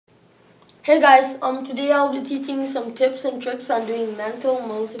Hey guys, today I'll be teaching some tips and tricks on doing mental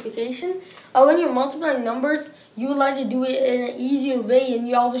multiplication. When you're multiplying numbers, you would like to do it in an easier way and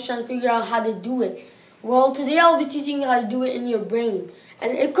you're always trying to figure out how to do it. Well, today I'll be teaching you how to do it in your brain.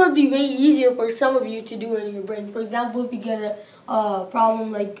 And it could be way easier for some of you to do it in your brain. For example, if you get a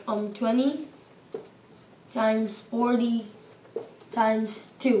problem like 20 times 40 times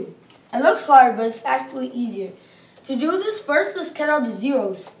 2. It looks hard, but it's actually easier. To do this, first let's cut out the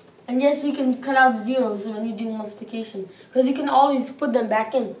zeros. And yes, you can cut out the zeros when you do multiplication, because you can always put them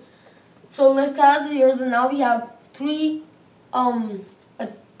back in. So let's cut out the zeros, and now we have three, a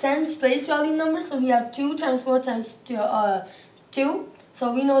 10 space value numbers. So we have 2 times 4 times 2.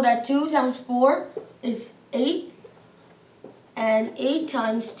 So we know that 2 times 4 is 8, and 8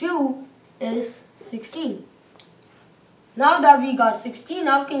 times 2 is 16. Now that we got 16,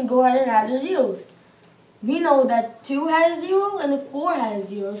 now we can go ahead and add the zeros. We know that 2 has a 0 and 4 has a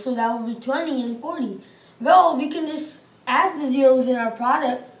 0, so that will be 20 and 40. Well, we can just add the zeros in our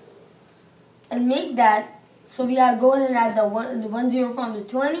product and make that. So we have to go in and add the one zero from the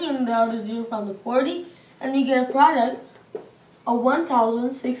 20 and the other 0 from the 40, and we get a product of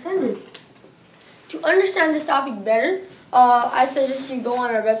 1,600. To understand this topic better, I suggest you go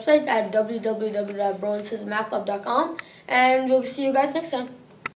on our website at www.brosismathclub.com, and we'll see you guys next time.